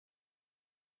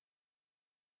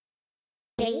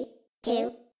3,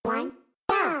 2, 1,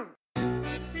 go!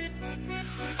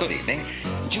 Good evening.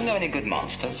 Do you know any good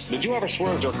monsters? Did you ever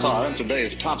swerve your car in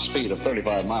today's top speed of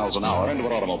 35 miles an hour into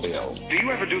an automobile? Do you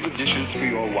ever do the dishes for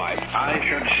your wife? I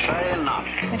should say not.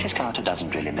 Mrs. Carter doesn't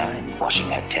really mind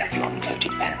washing her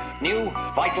Teflon-coated pan. New,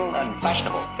 vital, and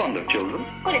fashionable. Fond of children.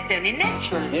 Well, it's only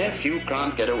natural. Yes, you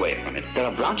can't get away from it. There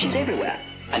are branches everywhere.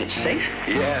 And it's safe?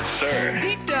 Yes, sir.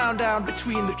 Deep down, down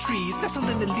between the trees, nestled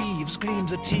in the leaves,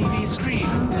 gleams a TV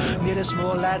screen. Near a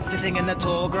small lad sitting in the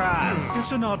tall grass.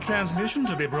 It's an odd transmission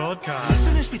to be broadcast.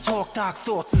 Listen as we talk dark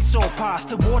thoughts and soar past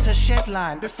the watershed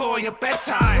line before your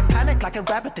bedtime. Panic like a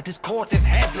rabbit that is caught in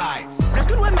headlights.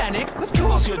 Reckon we're manic? Of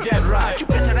course you're dead right. You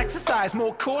better exercise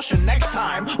more caution next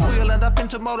time, or you'll end up in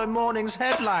tomorrow morning's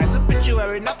headlines.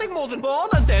 Obituary, nothing more than born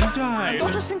and then died.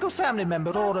 Not a single family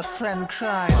member or a friend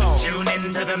cried. Tune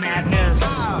into the madness.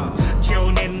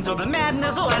 Tune into the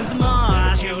madness once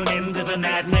more. Tune into the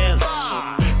madness.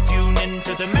 Tune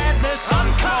into the madness on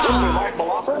This call.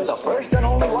 remarkable offer, the first and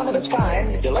only one of its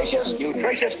kind. Delicious,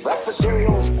 nutritious breakfast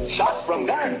cereals, shot from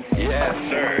guns. Yes,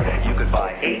 sir. You could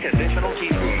buy 8 additional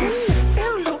teaspoons.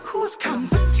 Oh, look who's come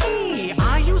for tea.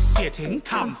 Are you sitting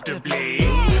comfortably?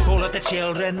 All of the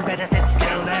children better sit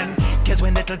still then, 'cause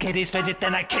when little kiddies fidget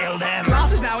then I kill them.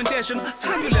 Class is now in session.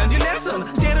 Time you learned your lesson.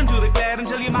 Get into the glare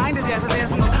until your mind is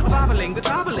effervescent. Babbling, the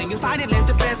troubling, you'll find it less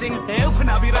depressing. Open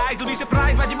up your eyes, you'll be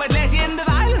surprised, but you might let in the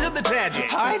violence of the tragic.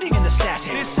 Hiding in the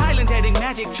static. This silent-heading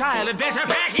magic child had better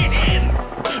pack it in.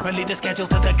 We'll lead the schedule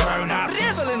to the grown-up.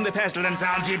 Revel in the pestilence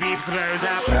sound your beat throws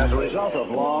up. As a result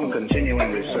of long,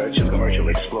 continuing research in commercial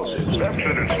explosives,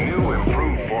 Pepsodent's new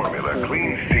improved formula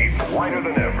cleans teeth whiter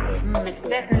than ever. It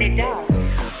certainly does.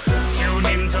 Tune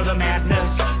into the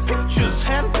madness. Pictures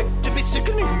handpicked to be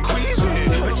sickening queasy.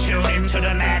 Tune into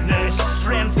the madness.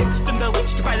 Transfixed and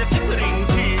bewitched by the flickering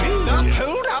TV. Now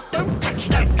hold up, don't touch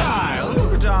that dial.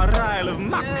 Look at our isle of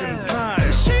muck and pie.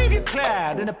 Save you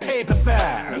clad in a paper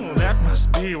bag. Oh, that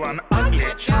must be one ugly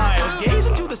child. Gaze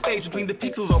into the space between the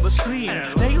pixels on the screen.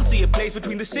 There you'll see a place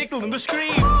between the signal and the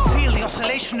scream. Feel the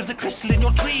oscillation of the crystal in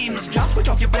your dreams. Just switch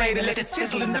off your brain and let it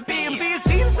sizzle in the beam. The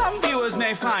scene some viewers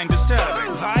may find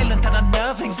disturbing, Violent and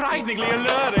unnerving, frighteningly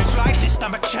alluring. slightly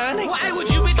stomach churning. Why would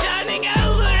you be turning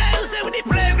over? Oh, so many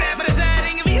programs are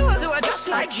deserting viewers who are just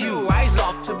like you. Eyes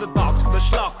locked to the box with a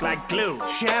schlock like glue.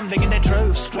 Shambling in their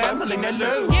droves, scrambling their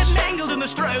loads. Get mangled in the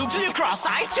strobe till you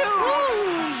cross-eye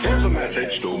too. Here's a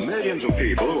message to millions of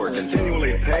people who are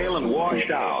continually pale and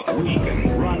washed out, weak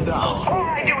and run down. All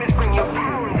I do is bring you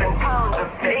pounds and pounds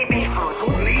of baby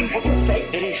food. Lean for the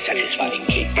steak. It is satisfying,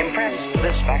 Kate. Impress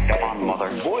this fact upon mother.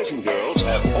 Boys and girls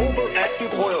have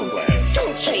overactive oil glands.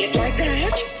 Don't say it like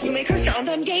that. You make her sound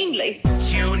ungainly.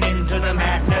 Tune into the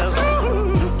madness.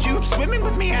 Tube swimming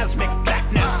with miasmic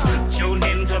blackness. Tune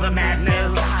into the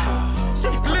madness.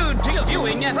 Sit glued to your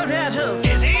viewing apparatus.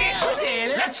 Dizzy?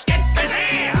 Busy, let's get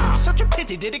busy. Such a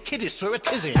pity did a kiddies throw a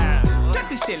tizzy. Don't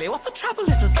be silly, what's the trouble,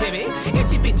 little Timmy?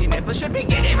 Itty bitty nippers should be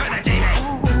giddy for the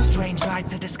TV. Strange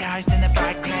lights are disguised in a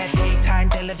bright glare. Daytime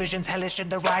television's hellish in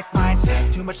the right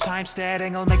mindset. Too much time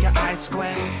staring will make your eyes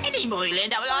square. Any more you'll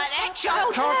end up like that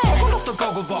child. Can't toggle off the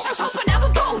goggle box. Shut up and have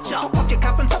a go, John. Pop your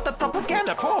cup and stop the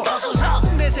propaganda pause. Puzzles off.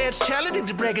 They say it's challenging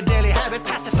to break a daily habit,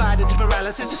 pacified into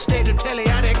paralysis, a state of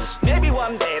tele-addicts. Maybe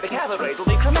one day the cathode rays will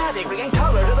be chromatic, bringing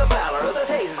color to the pallor of the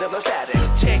phases of the static.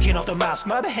 Taking off the mask,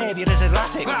 my behavior is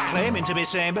erratic. Claiming to be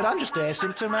sane, but I'm just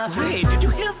asymptomatic. Wait, did you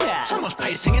hear that? Someone's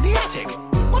pacing in the attic.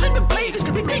 What in the blazes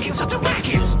could be making such a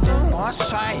racket? Oh, I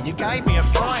say, you gave me a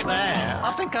fright there.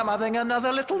 I think I'm having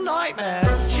another little nightmare.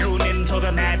 Tune into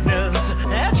the madness.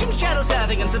 Action shadow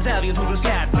surfing and subservient to the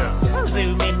sadness.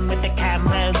 Zoom in with the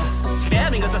cameras.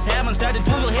 Spamming as the salmon started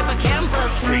to your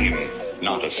hippocampus. Cream.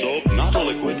 Not a soap, not a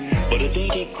liquid, but a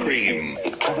dainty cream.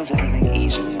 It covers everything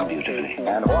easily and beautifully.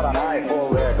 and what an eyeful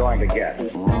they're going to get.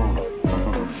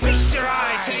 Feast your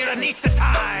eyes till you're beneath the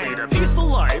tide. Lead a peaceful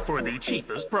life for the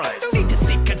cheapest price. Don't need to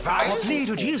seek advice. What lead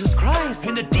to Jesus Christ?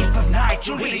 In the deep of night,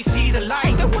 you'll really see the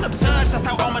light. No one observes just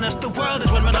how ominous the world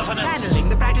is when monotonous. Channeling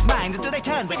the brightest minds until they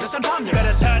turn weightless and ponderous.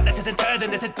 Better turn this isn't turned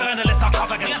in this infernalist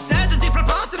sarcophagus. The absurdity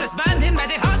preposterous, burned in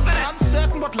magic hospitalist.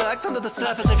 Uncertain what lurks under the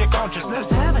surface of your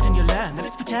consciousness. Observe it and you learn that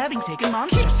it's perturbing, taken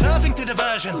monsters. Keep surfing to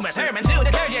diversion. Determined to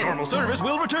detergent. Normal service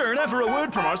will return after a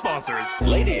word from our sponsors.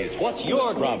 Ladies, what's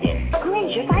your problem?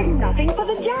 Gracious, I've nothing for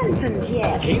the Johnsons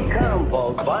yet. Keep calm,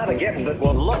 folks. Buy the gifts that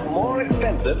will look more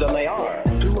expensive than they are.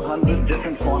 200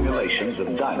 different formulations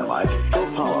of dynamite, so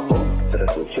powerful that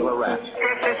it will kill a rat.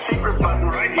 Press this secret button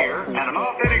right here, and an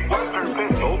authentic Western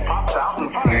pistol pops out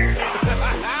and fires.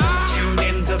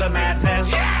 Tune into the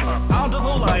madness. Yes! Out of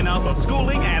the lineup of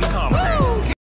schooling and